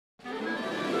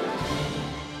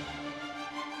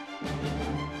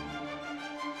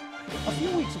A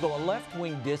few weeks ago, a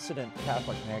left-wing dissident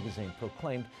Catholic magazine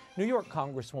proclaimed New York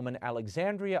Congresswoman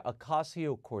Alexandria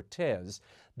Ocasio-Cortez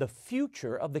the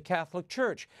future of the Catholic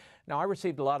Church. Now, I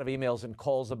received a lot of emails and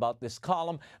calls about this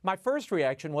column. My first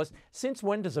reaction was, since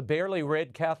when does a barely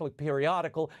read Catholic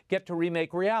periodical get to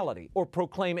remake reality or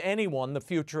proclaim anyone the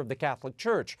future of the Catholic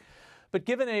Church? But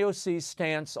given AOC's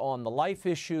stance on the life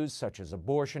issues, such as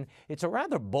abortion, it's a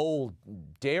rather bold,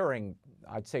 daring,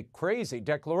 I'd say crazy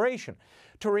declaration.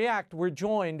 To react, we're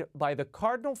joined by the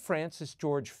Cardinal Francis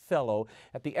George Fellow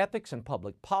at the Ethics and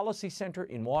Public Policy Center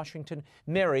in Washington,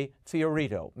 Mary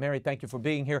FioRito. Mary, thank you for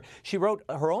being here. She wrote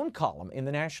her own column in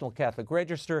the National Catholic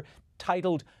Register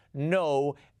titled,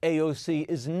 "No, AOC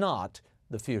is not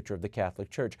the future of the Catholic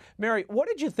Church." Mary, what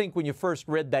did you think when you first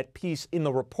read that piece in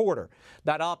The Reporter,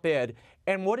 that op-ed,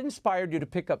 and what inspired you to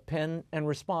pick up pen and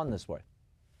respond this way?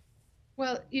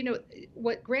 Well,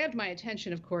 what grabbed my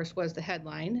attention, of course, was the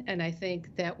headline, and I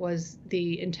think that was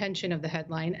the intention of the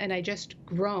headline, and I just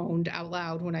groaned out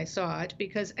loud when I saw it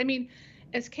because,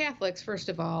 as Catholics, first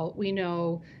of all, we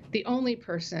know the only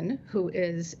person who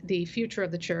is the future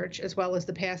of the church, as well as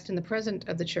the past and the present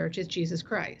of the church, is Jesus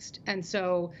Christ. And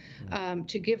so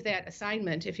to give that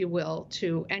assignment, if you will,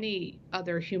 to any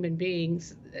other human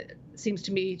beings seems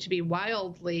to me to be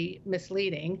wildly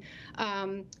misleading.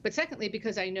 But secondly,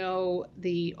 because I know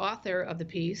the author of the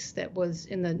piece that was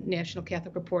in the National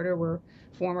Catholic Reporter were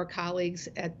former colleagues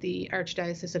at the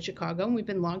Archdiocese of Chicago, and we've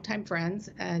been longtime friends,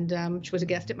 and she was a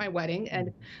guest at my wedding,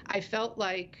 and I felt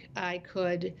like I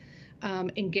could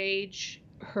engage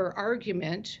her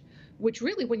argument, which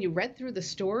really, when you read through the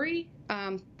story,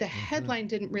 the headline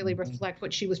didn't really reflect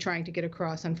what she was trying to get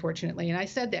across, unfortunately. And I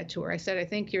said that to her. I said, I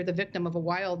think you're the victim of a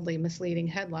wildly misleading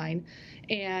headline.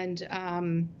 And,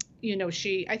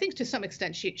 I think to some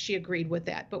extent she agreed with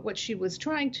that. But what she was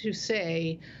trying to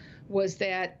say was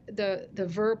that the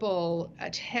verbal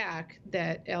attack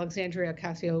that Alexandria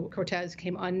Ocasio-Cortez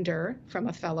came under from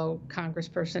a fellow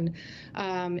congressperson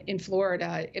in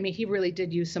Florida, he really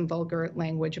did use some vulgar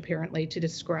language, apparently, to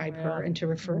describe her and to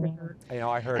refer to her.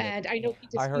 I heard and it. I know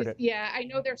I heard it. Yeah, I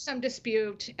know there's some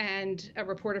dispute, and a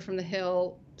reporter from The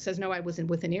Hill says, no, I was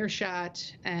within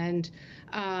earshot, and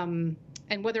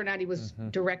whether or not he was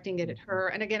directing it at her.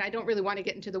 And again, I don't really want to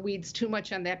get into the weeds too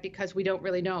much on that because we don't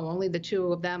really know. Only the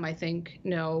two of them, I think,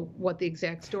 know what the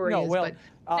exact story is. Well,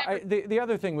 the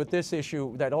other thing with this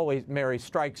issue that always, Mary,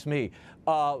 strikes me,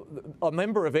 a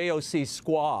member of AOC's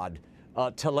squad,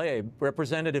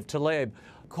 Representative Tlaib,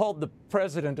 called the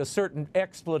president a certain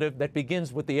expletive that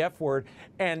begins with the F word,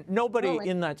 and nobody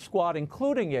in that squad,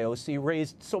 including AOC,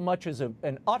 raised so much as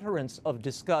an utterance of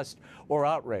disgust or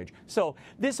outrage. So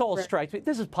this all strikes me.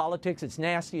 This is politics. It's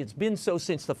nasty. It's been so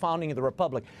since the founding of the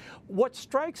Republic. What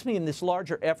strikes me in this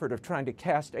larger effort of trying to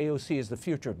cast AOC as the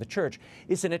future of the church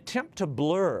is an attempt to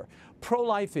blur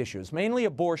pro-life issues, mainly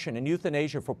abortion and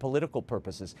euthanasia for political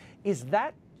purposes. Is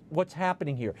that what's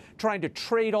happening here, trying to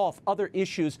trade off other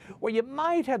issues where you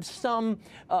might have some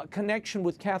connection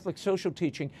with Catholic social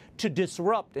teaching to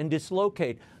disrupt and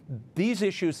dislocate these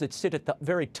issues that sit at the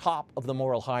very top of the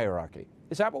moral hierarchy?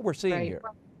 Is that what we're seeing here?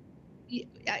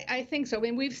 I think so.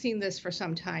 We've seen this for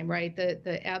some time, right?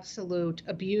 The absolute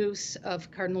abuse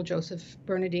of Cardinal Joseph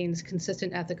Bernardine's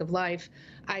consistent ethic of life.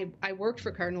 I worked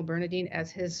for Cardinal Bernardine as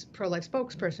his pro-life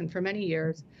spokesperson for many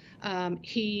years.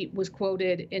 He was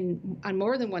quoted on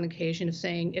more than one occasion of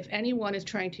saying, if anyone is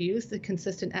trying to use the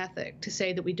consistent ethic to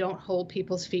say that we don't hold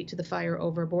people's feet to the fire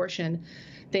over abortion,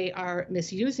 they are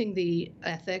misusing the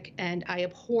ethic, and I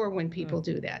abhor when people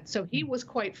do that. So he was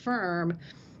quite firm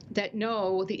that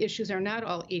no, the issues are not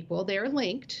all equal. They are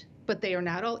linked, but they are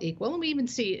not all equal. And we even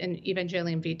see in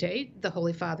Evangelium Vitae, the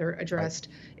Holy Father addressed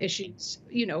issues,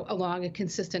 along a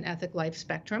consistent ethic life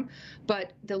spectrum.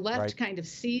 But the left kind of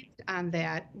seized on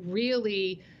that,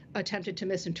 really attempted to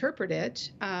misinterpret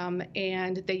it,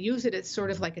 and they use it as sort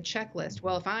of like a checklist.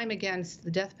 Well, if I'm against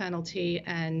the death penalty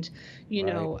and,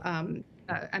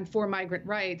 I'm for migrant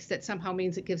rights, that somehow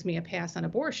means it gives me a pass on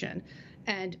abortion.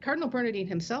 And Cardinal Bernardine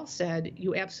himself said,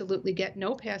 you absolutely get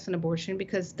no pass on abortion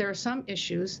because there are some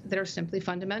issues that are simply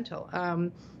fundamental.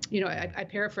 I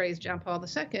paraphrase John Paul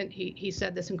II. He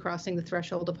said this in Crossing the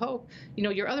Threshold of Hope.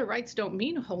 Your other rights don't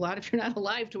mean a whole lot if you're not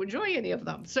alive to enjoy any of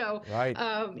them. So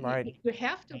you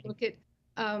have to look at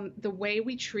the way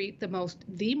we treat the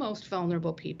most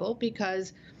vulnerable people,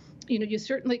 because you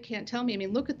certainly can't tell me.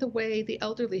 Look at the way the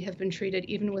elderly have been treated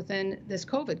even within this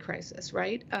COVID crisis,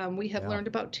 right? We have learned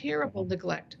about terrible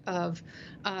neglect of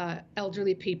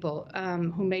elderly people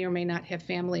who may or may not have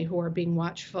family who are being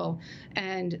watchful,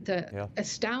 and the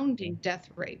astounding death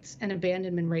rates and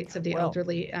abandonment rates of the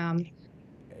elderly.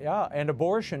 Yeah, and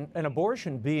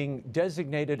abortion being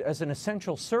designated as an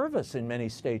essential service in many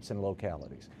states and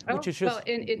localities, which is just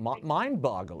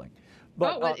mind-boggling.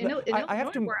 But in I have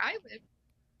Illinois, to. where I live,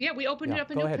 yeah, we opened up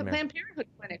a Go new ahead, Mary. Planned Parenthood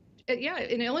clinic. Yeah,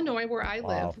 in Illinois, where I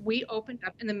live, we opened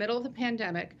up in the middle of the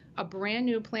pandemic a brand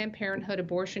new Planned Parenthood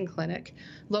abortion clinic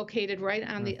located right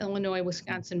on the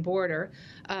Illinois-Wisconsin border,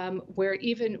 where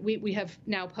even we have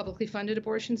now publicly funded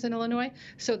abortions in Illinois,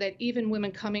 so that even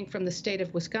women coming from the state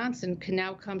of Wisconsin can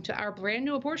now come to our brand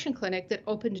new abortion clinic that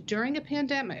opened during a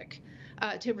pandemic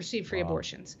to receive free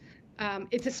abortions.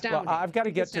 It's astounding. Well, I've got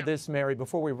to get to this, Mary,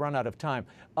 before we run out of time.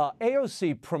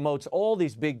 AOC promotes all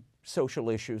these big social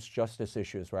issues, justice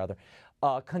issues rather,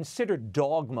 considered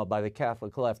dogma by the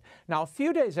Catholic left. Now, a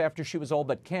few days after she was all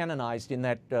but canonized in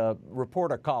that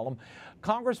reporter column,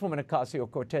 Congresswoman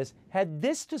Ocasio-Cortez had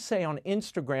this to say on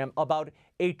Instagram about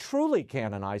a truly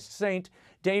canonized saint,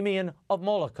 Damien of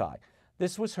Molokai.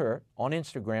 This was her on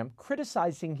Instagram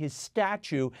criticizing his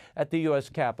statue at the U.S.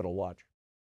 Capitol. Watch.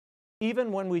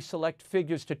 Even when we select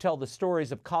figures to tell the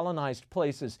stories of colonized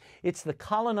places, it's the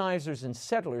colonizers and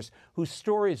settlers whose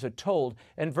stories are told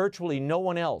and virtually no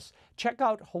one else. Check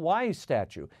out Hawaii's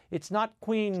statue. It's not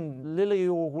Queen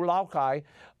Liliuokalani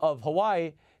of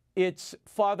Hawaii, it's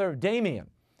Father Damien.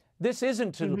 This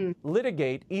isn't to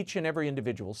litigate each and every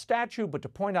individual statue, but to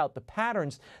point out the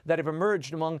patterns that have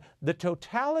emerged among the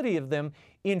totality of them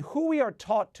in who we are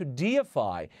taught to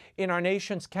deify in our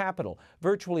nation's capital.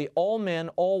 Virtually all men,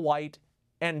 all white,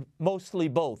 and mostly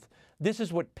both. This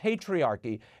is what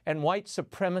patriarchy and white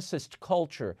supremacist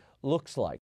culture looks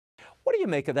like. What do you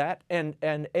make of that and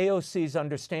AOC's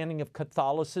understanding of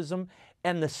Catholicism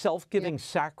and the self-giving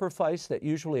sacrifice that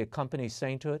usually accompanies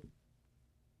sainthood?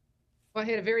 Well, I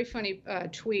had a very funny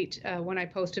tweet when I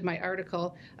posted my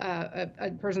article.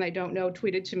 A person I don't know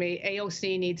tweeted to me,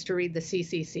 AOC needs to read the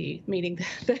CCC, meaning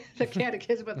the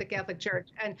Catechism of the Catholic Church.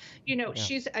 And, you know,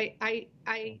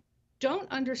 I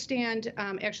don't understand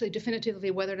actually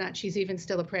definitively whether or not she's even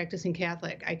still a practicing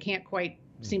Catholic. I can't quite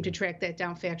seem to track that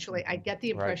down factually. I get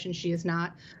the impression she is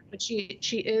not, but she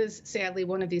is sadly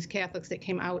one of these Catholics that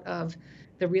came out of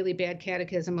the really bad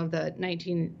catechism of the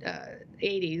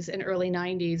 1980s and early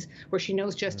 90s, where she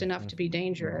knows just enough to be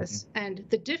dangerous. And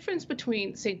the difference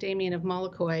between St. Damien of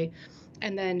Molokai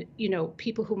and then, you know,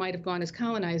 people who might have gone as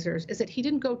colonizers is that he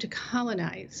didn't go to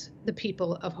colonize the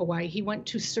people of Hawaii. He went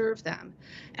to serve them.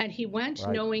 And he went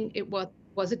knowing it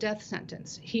was a death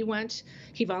sentence. He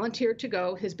volunteered to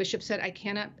go. His bishop said, I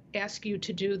cannot ask you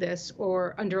to do this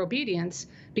or under obedience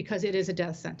because it is a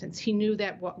death sentence. He knew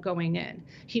that going in.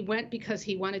 He went because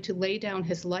he wanted to lay down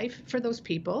his life for those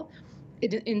people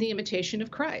in the imitation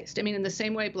of Christ. I mean, in the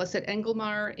same way Blessed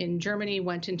Engelmar in Germany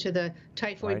went into the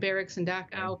typhoid barracks in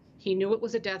Dachau. He knew it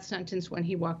was a death sentence when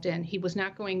he walked in. He was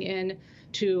not going in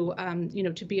to,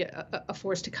 to be a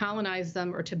force to colonize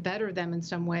them or to better them in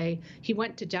some way. He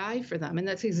went to die for them, and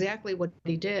that's exactly what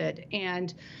he did.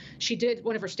 And she did.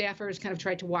 One of her staffers kind of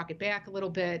tried to walk it back a little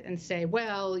bit and say,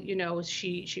 well, you know,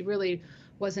 she really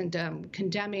wasn't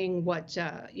condemning what,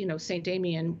 St.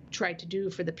 Damien tried to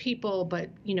do for the people, but,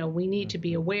 you know, we need to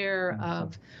be aware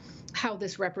of how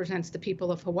this represents the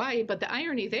people of Hawaii. But the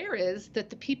irony there is that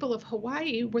the people of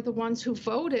Hawaii were the ones who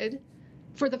voted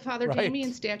for the Father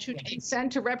Damien statue to be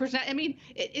sent to represent. I mean,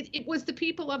 it was the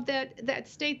people of that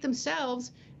state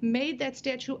themselves made that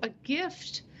statue a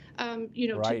gift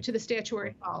to the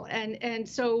statuary hall. And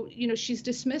so, you know, she's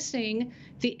dismissing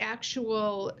the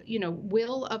actual,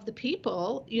 will of the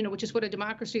people, which is what a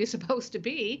democracy is supposed to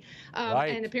be.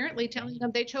 And apparently telling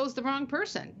them they chose the wrong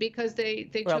person because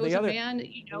they chose a man,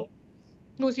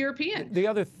 who was European. The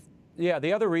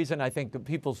other reason I think that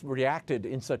people reacted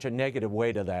in such a negative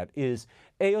way to that is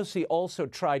AOC also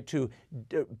tried to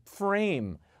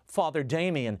frame Father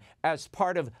Damien as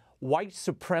part of white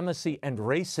supremacy and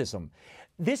racism.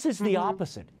 This is the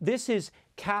opposite. This is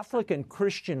Catholic and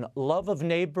Christian love of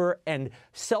neighbor and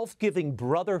self-giving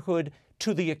brotherhood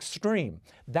to the extreme.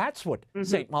 That's what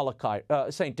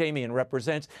St. Damien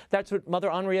represents. That's what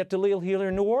Mother Henriette DeLille here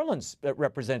in New Orleans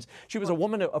represents. She was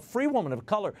a free woman of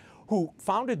color who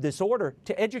founded this order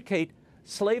to educate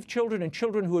slave children and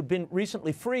children who had been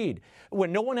recently freed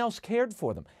when no one else cared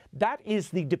for them. That is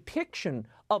the depiction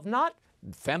of not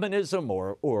feminism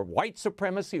or white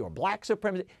supremacy or black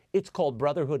supremacy. It's called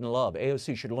brotherhood and love.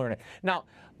 AOC should learn it. Now,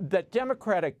 the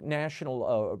Democratic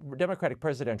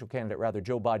presidential candidate,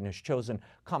 Joe Biden, has chosen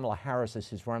Kamala Harris as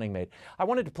his running mate. I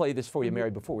wanted to play this for you, Mary,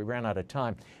 before we ran out of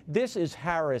time. This is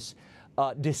Harris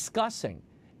discussing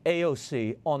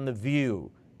AOC on The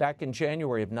View back in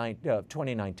January of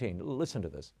 2019. Listen to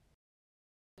this.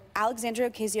 Alexandria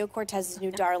Ocasio-Cortez's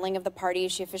new darling of the party.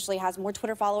 She officially has more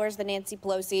Twitter followers than Nancy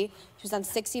Pelosi. She was on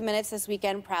 60 Minutes this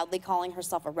weekend, proudly calling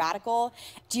herself a radical.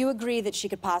 Do you agree that she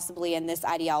could possibly, in this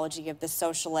ideology of the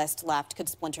socialist left, could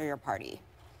splinter your party?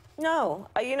 No.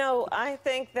 You know, I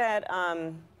think that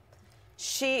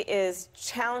she is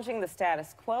challenging the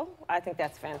status quo. I think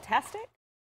that's fantastic.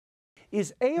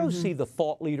 Is AOC the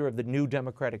thought leader of the new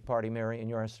Democratic Party, Mary, in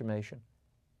your estimation?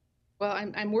 Well,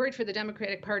 I'm worried for the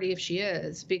Democratic Party if she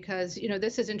is, because, you know,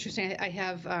 this is interesting. I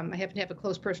happen to have a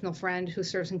close personal friend who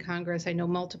serves in Congress. I know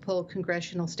multiple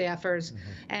congressional staffers,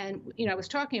 and, you know, I was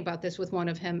talking about this with one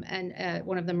of them,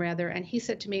 and he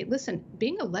said to me, listen,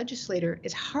 being a legislator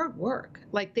is hard work.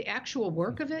 Like the actual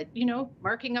work of it, you know,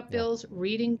 marking up bills,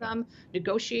 reading them,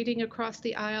 negotiating across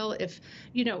the aisle. If,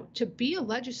 you know, to be a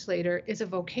legislator is a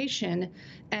vocation,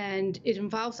 and it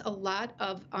involves a lot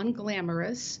of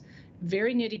unglamorous,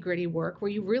 very nitty-gritty work where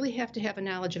you really have to have a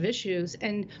knowledge of issues.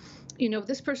 And, you know,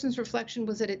 this person's reflection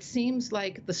was that it seems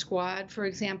like the Squad, for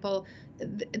example,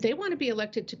 they want to be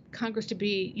elected to Congress to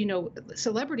be, you know,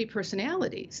 celebrity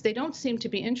personalities. They don't seem to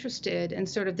be interested in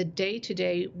sort of the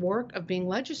day-to-day work of being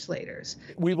legislators.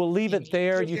 We will leave it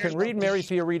there. You can read Mary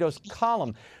FioRito's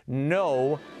column.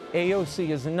 No,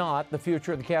 AOC is not the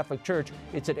future of the Catholic Church.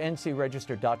 It's at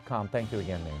ncregister.com. Thank you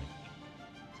again, Mary.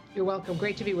 You're welcome.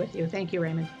 Great to be with you. Thank you,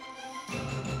 Raymond.